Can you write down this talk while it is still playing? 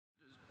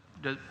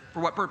For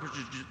what purpose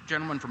does the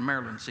gentleman from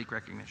Maryland seek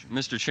recognition?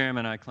 Mr.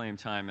 Chairman, I claim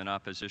time in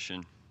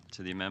opposition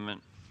to the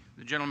amendment.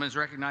 The gentleman is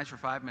recognized for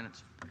 5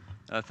 minutes.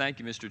 Thank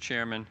you, Mr.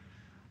 Chairman.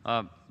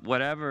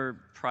 Whatever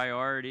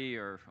priority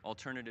or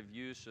alternative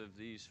use of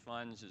these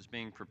funds is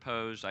being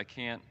proposed, I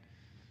can't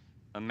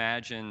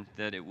imagine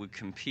that it would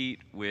compete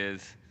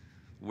with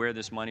where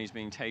this money is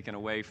being taken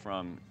away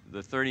from.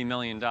 The $30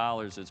 million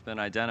that's been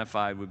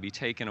identified would be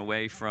taken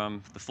away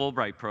from the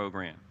Fulbright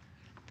program,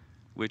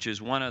 which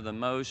is one of the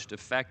most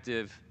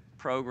effective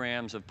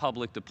programs of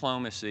public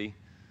diplomacy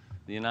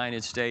the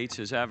United States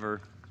has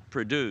ever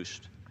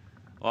produced.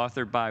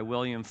 Authored by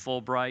William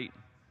Fulbright,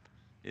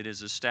 it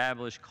has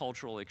established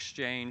cultural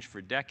exchange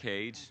for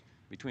decades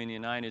between the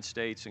United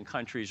States and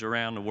countries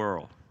around the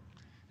world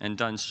and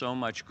done so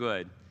much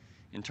good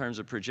in terms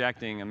of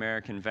projecting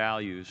American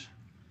values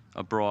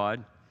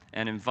abroad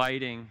and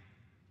inviting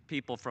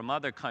people from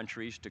other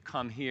countries to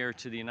come here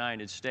to the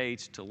United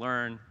States to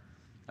learn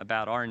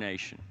about our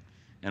nation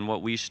and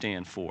what we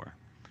stand for.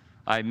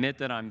 I admit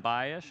that I'm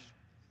biased.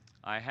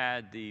 I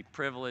had the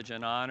privilege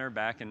and honor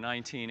back in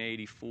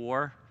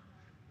 1984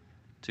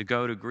 to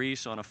go to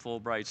Greece on a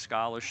Fulbright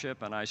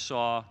scholarship, and I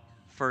saw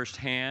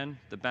firsthand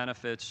the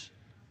benefits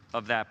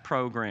of that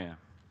program.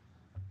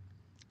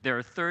 There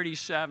are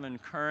 37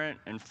 current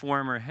and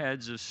former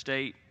heads of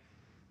state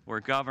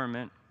or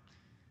government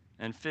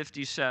and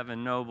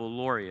 57 Nobel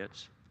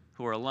laureates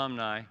who are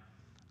alumni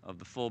of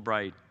the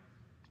Fulbright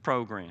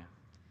program.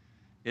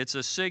 It's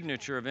a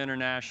signature of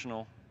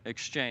international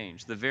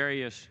exchange, the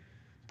various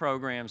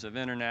programs of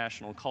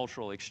international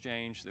cultural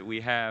exchange that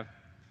we have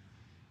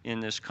in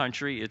this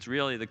country. It's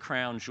really the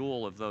crown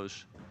jewel of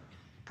those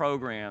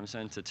programs,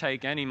 and to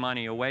take any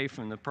money away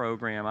from the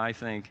program, I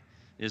think,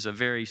 is a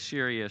very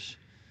serious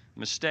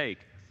mistake.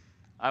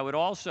 I would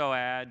also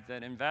add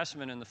that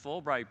investment in the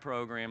Fulbright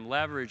program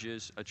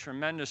leverages a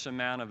tremendous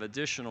amount of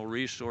additional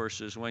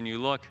resources when you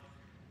look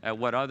at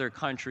what other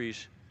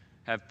countries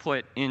have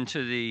put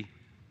into the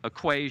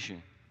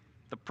equation.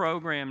 The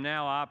program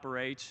now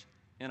operates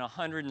in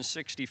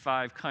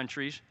 165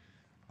 countries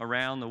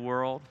around the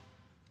world.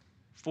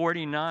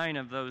 49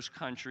 of those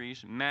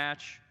countries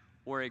match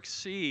or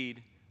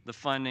exceed the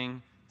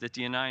funding that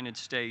the United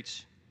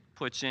States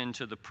puts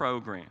into the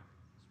program.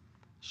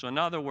 So in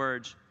other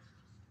words,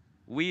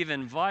 we've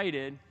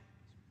invited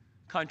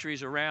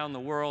countries around the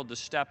world to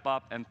step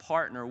up and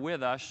partner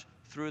with us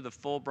through the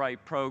Fulbright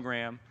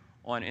program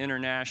on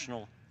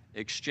international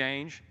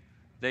exchange.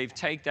 They've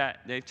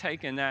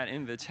taken that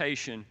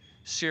invitation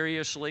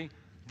seriously.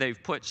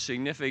 They've put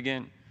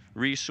significant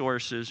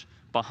resources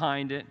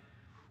behind it,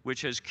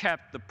 which has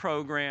kept the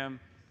program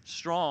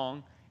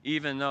strong,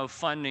 even though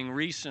funding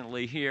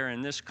recently here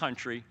in this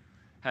country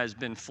has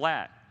been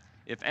flat.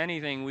 If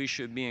anything, we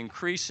should be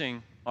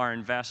increasing our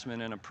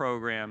investment in a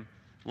program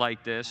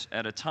like this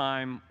at a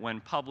time when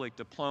public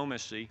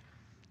diplomacy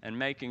and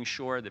making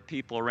sure that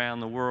people around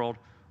the world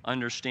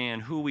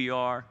understand who we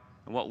are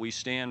and what we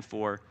stand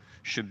for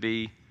should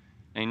be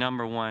a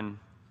 #1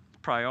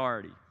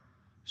 priority.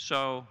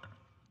 So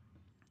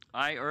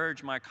I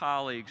urge my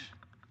colleagues,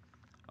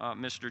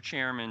 Mr.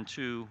 Chairman,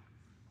 to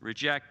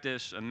reject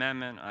this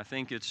amendment. I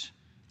think it's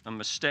a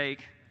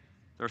mistake.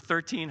 There are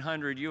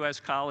 1,300 U.S.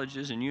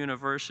 colleges and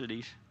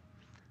universities,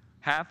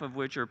 half of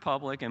which are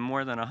public and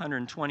more than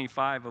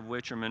 125 of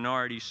which are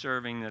minorities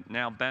serving, that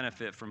now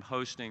benefit from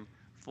hosting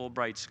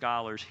Fulbright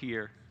scholars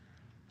here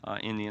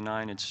in the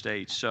United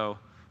States. So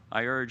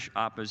I urge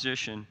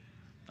opposition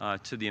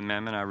to the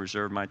amendment. I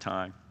reserve my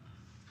time.